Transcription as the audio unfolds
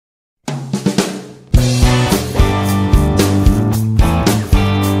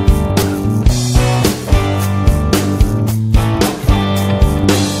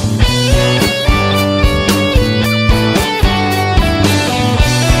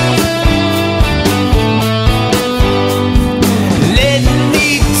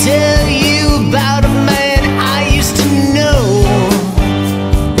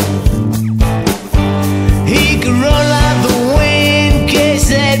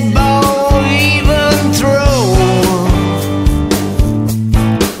ball even throw?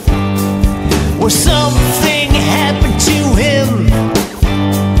 Well, something happened to him.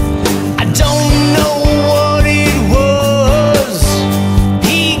 I don't know what it was.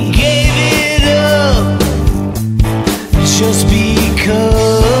 He gave it up just because.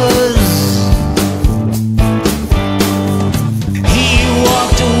 He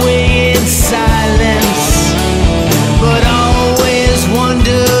walked away in silence, but always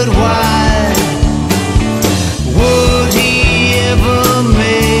wondered why. Would he ever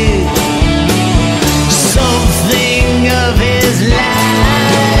make something of his life?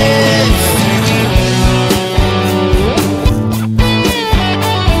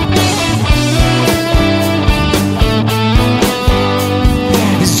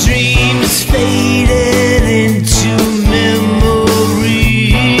 His dreams faded into memories.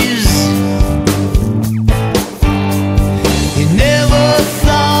 He never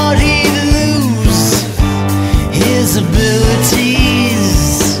thought he'd lose his abilities.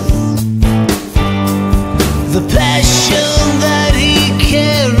 The passion that he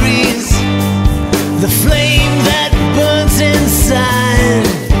carries, the flame that burns inside,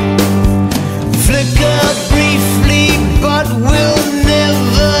 flicker briefly but will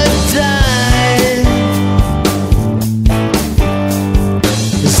never die.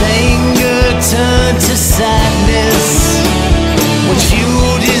 His anger turned to sadness, which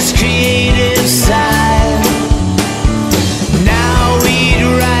fueled his creative side. Now he'd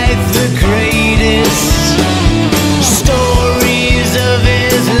write the greatest stories of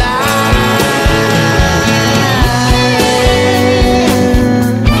his life.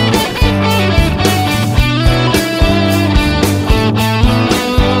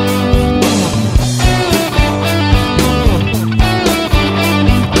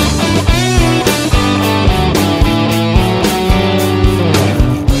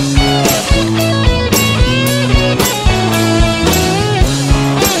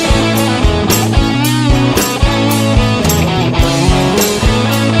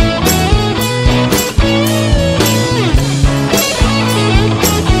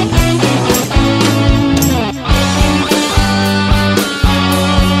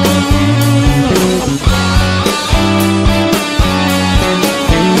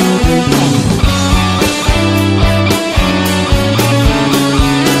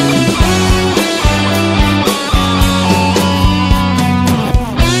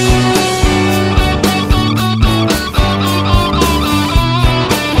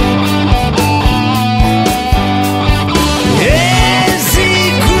 As he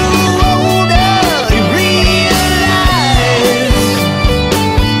grew older, he realized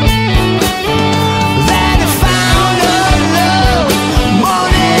that he found a love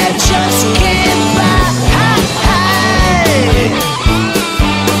money just can't buy.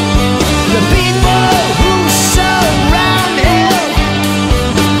 The people who surround him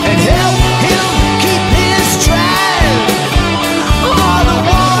and help him keep his drive are the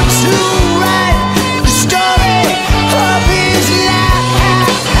ones who write the story of his life.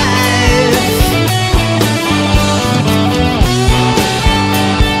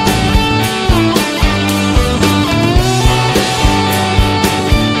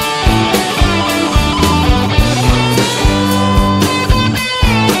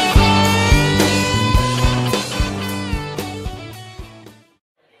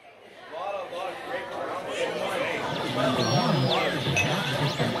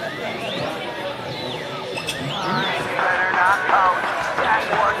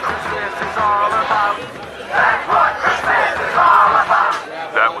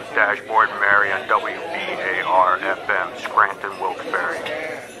 That was Dashboard Mary on WBAR FM, Scranton, Wilkes-Barre.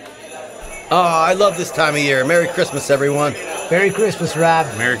 Oh, I love this time of year. Merry Christmas, everyone. Merry Christmas, Rob.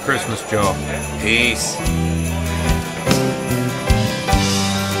 Merry Christmas, Joe. Peace.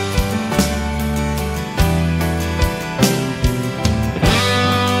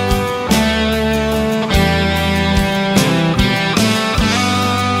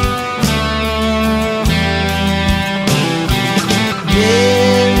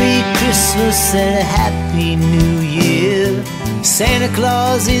 Merry Christmas and a Happy New Year. Santa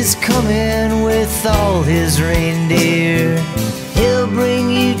Claus is coming with all his reindeer. He'll bring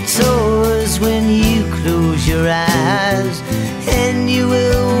you toys when you close your eyes, and you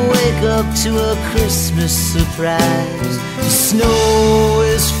will wake up to a Christmas surprise. The snow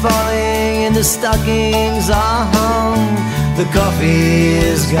is falling and the stockings are hung. The coffee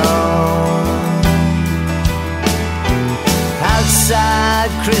is gone. Outside,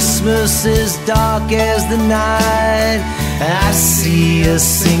 Christmas is dark as the night, and I see a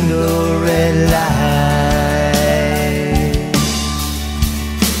single red light.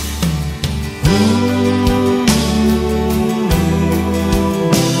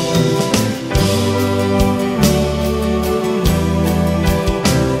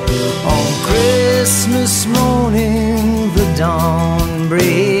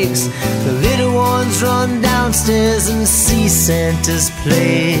 downstairs and see Santa's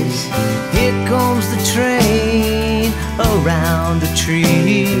place. Here comes the train around the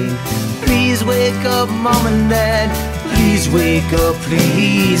tree. Please wake up, Mom and Dad. Please wake up,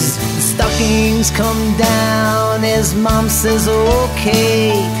 please. The stockings come down as Mom says okay.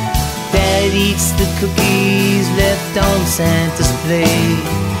 Dad eats the cookies left on Santa's plate.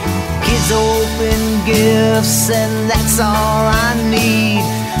 Kids open gifts and that's all I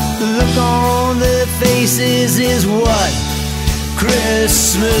need. The look on their faces is what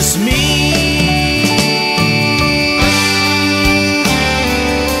Christmas means.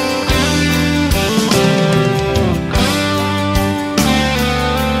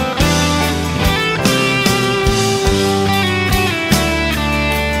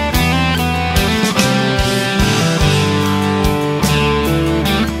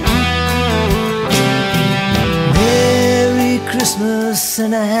 Christmas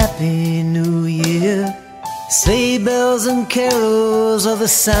and a happy new year. Sleigh bells and carols are the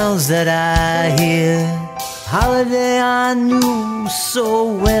sounds that I hear. Holiday I knew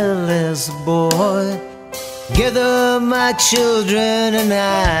so well as a boy. Gather my children and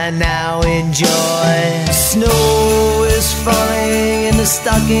I now enjoy. Snow is falling and the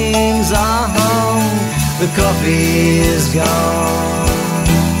stockings are hung. The coffee is gone.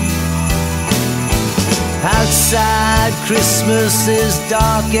 Outside Christmas is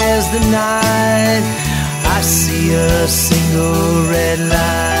dark as the night. I see a single red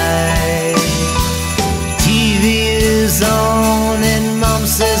light. TV is on and Mom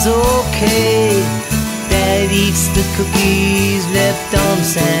says okay. Dad eats the cookies left on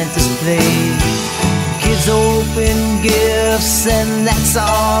Santa's plate. Kids open gifts and that's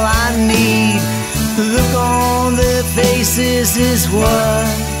all I need. The look on their faces is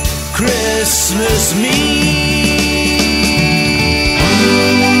what Christmas means.